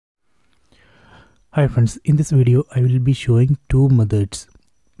Hi friends, in this video I will be showing two methods.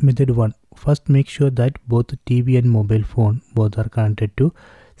 Method 1. First make sure that both TV and mobile phone both are connected to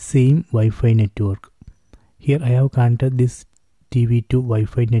same Wi-Fi network. Here I have connected this TV to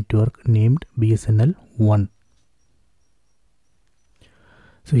Wi-Fi network named BSNL 1.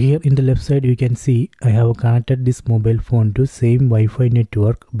 So here in the left side you can see I have connected this mobile phone to same Wi-Fi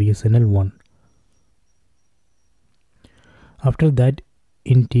network BSNL 1. After that,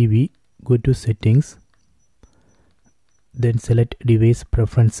 in TV, go to settings, then select device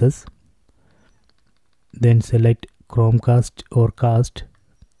preferences, then select chromecast or cast,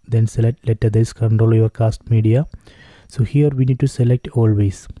 then select let others control your cast media. So here we need to select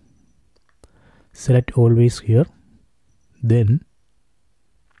always. Select always here. Then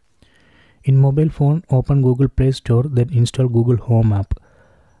in mobile phone, open Google Play Store, then install Google Home app.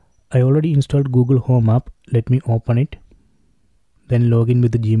 I already installed Google Home app. Let me open it. Then log in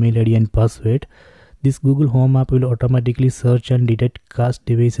with the Gmail ID and password. This Google Home app will automatically search and detect cast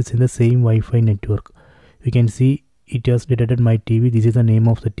devices in the same Wi-Fi network. You can see it has detected my TV. This is the name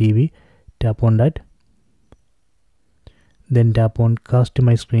of the TV. Tap on that. Then tap on cast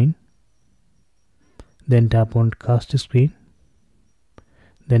my screen. Then tap on cast screen.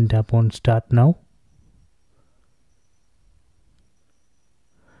 Then tap on start now.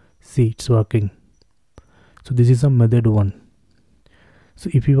 See, it's working. So this is a method 1. So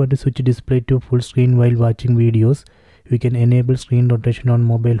if you want to switch display to full screen while watching videos, you can enable screen rotation on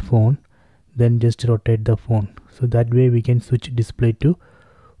mobile phone, then just rotate the phone. So that way we can switch display to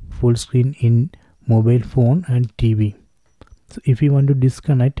full screen in mobile phone and TV. So if you want to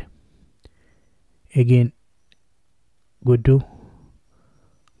disconnect, again go to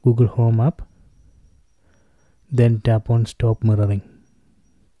Google Home app, then tap on stop mirroring.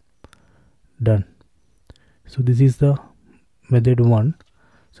 Done. So this is the method 1.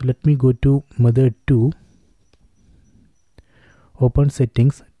 So let me go to method 2. Open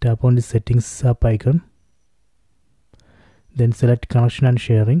settings, tap on the settings sub icon, then select connection and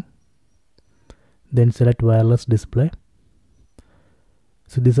sharing, then select wireless display.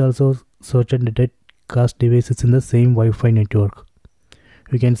 So this also search and detect cast devices in the same Wi-Fi network.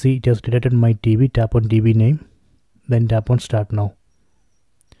 You can see it has detected my TV. Tap on TV name, then tap on start now.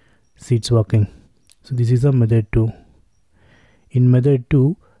 See, it's working. So this is a method 2. In method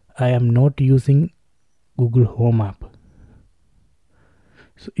 2, I am not using Google Home app.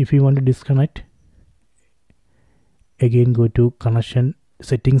 So if you want to disconnect, again go to connection,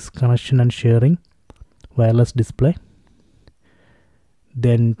 settings, connection and sharing, wireless display.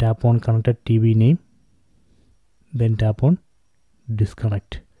 Then tap on connected TV name. Then tap on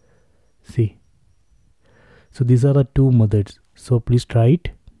disconnect. See. So these are the two methods. So please try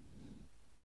it.